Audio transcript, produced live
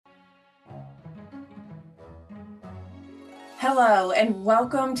Hello, and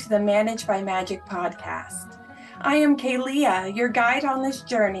welcome to the Manage by Magic podcast. I am Kaylia, your guide on this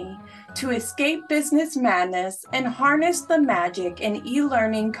journey to escape business madness and harness the magic in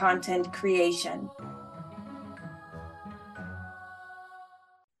e-learning content creation.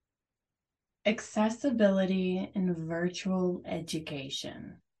 Accessibility in virtual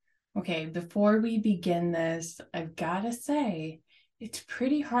education. Okay, before we begin this, I've got to say, it's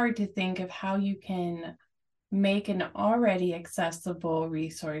pretty hard to think of how you can make an already accessible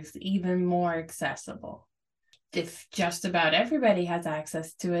resource even more accessible. If just about everybody has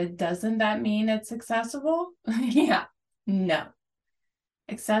access to it, doesn't that mean it's accessible? Yeah, no.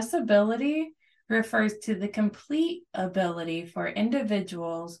 Accessibility refers to the complete ability for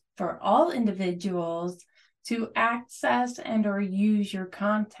all individuals, to access and or use your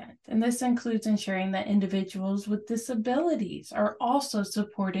content. And this includes ensuring that individuals with disabilities are also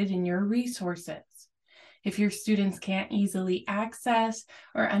supported in your resources. If your students can't easily access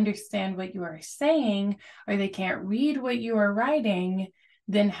or understand what you are saying, or they can't read what you are writing,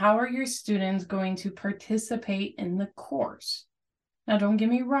 then how are your students going to participate in the course? Now, don't get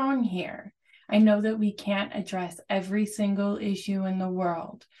me wrong here. I know that we can't address every single issue in the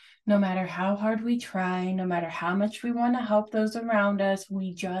world. No matter how hard we try, no matter how much we want to help those around us,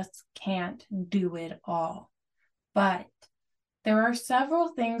 we just can't do it all. But there are several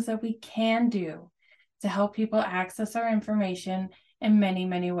things that we can do to help people access our information in many,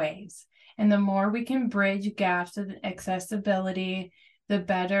 many ways. And the more we can bridge gaps of accessibility, the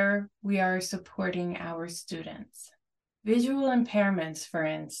better we are supporting our students. Visual impairments, for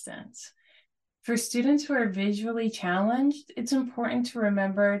instance. For students who are visually challenged, it's important to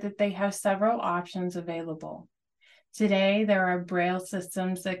remember that they have several options available. Today, there are Braille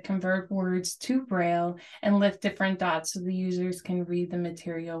systems that convert words to Braille and lift different dots so the users can read the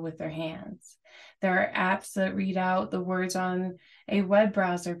material with their hands. There are apps that read out the words on a web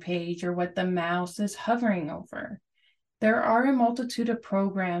browser page or what the mouse is hovering over. There are a multitude of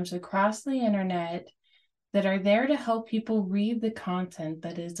programs across the internet that are there to help people read the content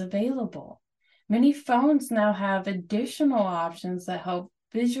that is available. Many phones now have additional options that help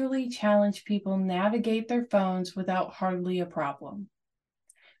visually challenged people navigate their phones without hardly a problem.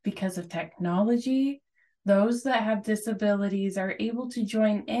 Because of technology, those that have disabilities are able to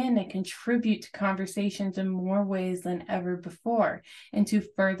join in and contribute to conversations in more ways than ever before. And to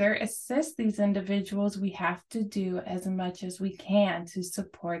further assist these individuals, we have to do as much as we can to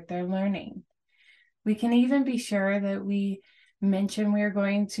support their learning. We can even be sure that we mention we are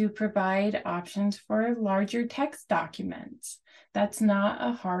going to provide options for larger text documents. That's not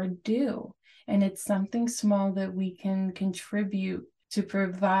a hard do, and it's something small that we can contribute to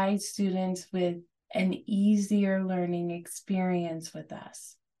provide students with an easier learning experience with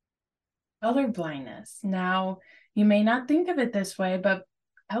us. Color blindness. Now, you may not think of it this way, but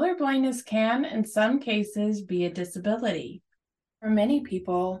color blindness can, in some cases, be a disability. For many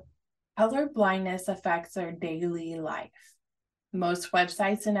people, color blindness affects their daily life. Most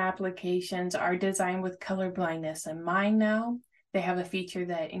websites and applications are designed with color blindness in mind now. They have a feature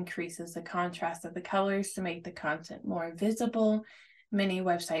that increases the contrast of the colors to make the content more visible. Many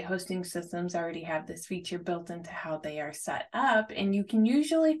website hosting systems already have this feature built into how they are set up, and you can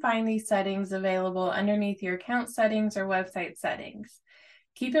usually find these settings available underneath your account settings or website settings.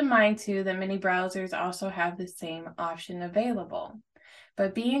 Keep in mind, too, that many browsers also have the same option available.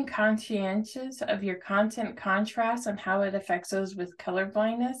 But being conscientious of your content contrast and how it affects those with color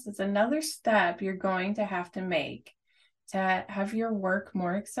blindness is another step you're going to have to make to have your work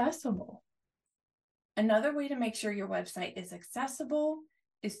more accessible. Another way to make sure your website is accessible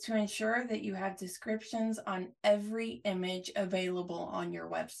is to ensure that you have descriptions on every image available on your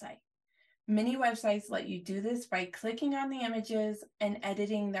website. Many websites let you do this by clicking on the images and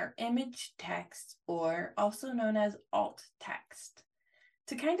editing their image text, or also known as alt text.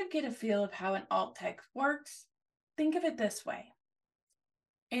 To kind of get a feel of how an alt text works, think of it this way.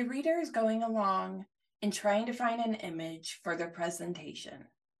 A reader is going along and trying to find an image for their presentation.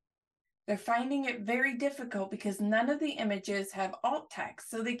 They're finding it very difficult because none of the images have alt text,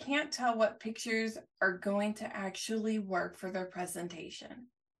 so they can't tell what pictures are going to actually work for their presentation.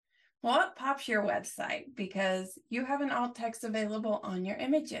 Well, up pops your website because you have an alt text available on your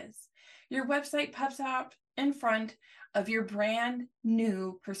images. Your website pops up in front of your brand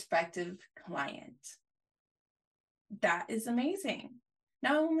new prospective client. That is amazing.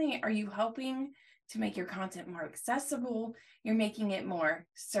 Not only are you helping to make your content more accessible, you're making it more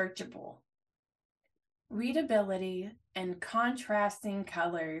searchable. Readability and contrasting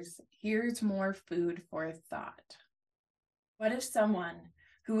colors, here's more food for thought. What if someone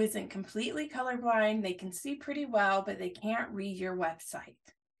who isn't completely colorblind. They can see pretty well, but they can't read your website.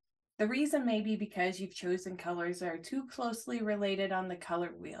 The reason may be because you've chosen colors that are too closely related on the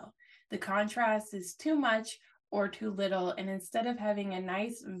color wheel. The contrast is too much or too little, and instead of having a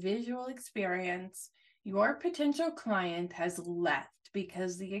nice visual experience, your potential client has left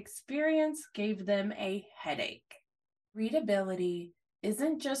because the experience gave them a headache. Readability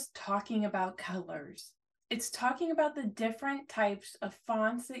isn't just talking about colors. It's talking about the different types of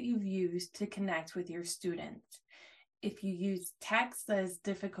fonts that you've used to connect with your students. If you use text that is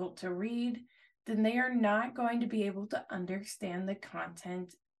difficult to read, then they are not going to be able to understand the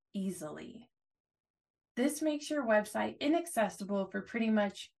content easily. This makes your website inaccessible for pretty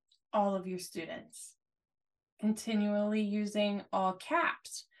much all of your students. Continually using all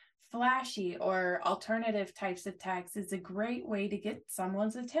caps, flashy, or alternative types of text is a great way to get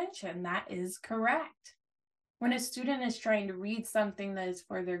someone's attention. That is correct. When a student is trying to read something that is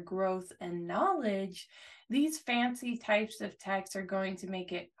for their growth and knowledge, these fancy types of text are going to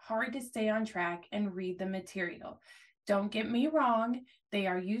make it hard to stay on track and read the material. Don't get me wrong, they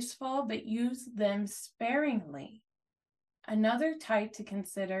are useful, but use them sparingly. Another type to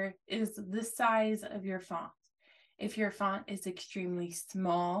consider is the size of your font. If your font is extremely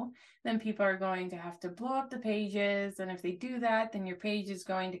small, then people are going to have to blow up the pages. And if they do that, then your page is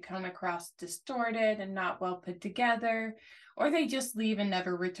going to come across distorted and not well put together, or they just leave and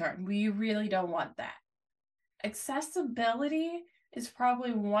never return. We really don't want that. Accessibility is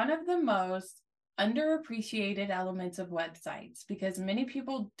probably one of the most underappreciated elements of websites because many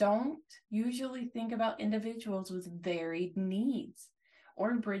people don't usually think about individuals with varied needs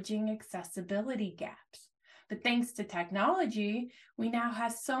or bridging accessibility gaps. But thanks to technology, we now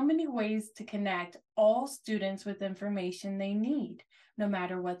have so many ways to connect all students with information they need, no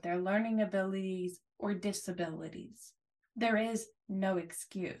matter what their learning abilities or disabilities. There is no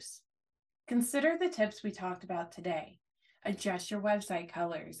excuse. Consider the tips we talked about today. Adjust your website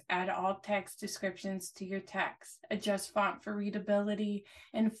colors, add alt text descriptions to your text, adjust font for readability,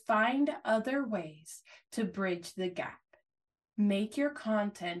 and find other ways to bridge the gap. Make your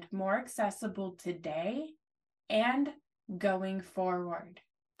content more accessible today and going forward.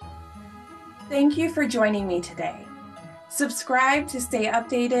 Thank you for joining me today. Subscribe to stay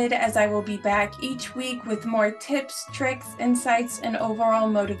updated as I will be back each week with more tips, tricks, insights, and overall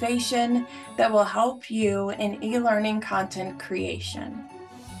motivation that will help you in e-learning content creation.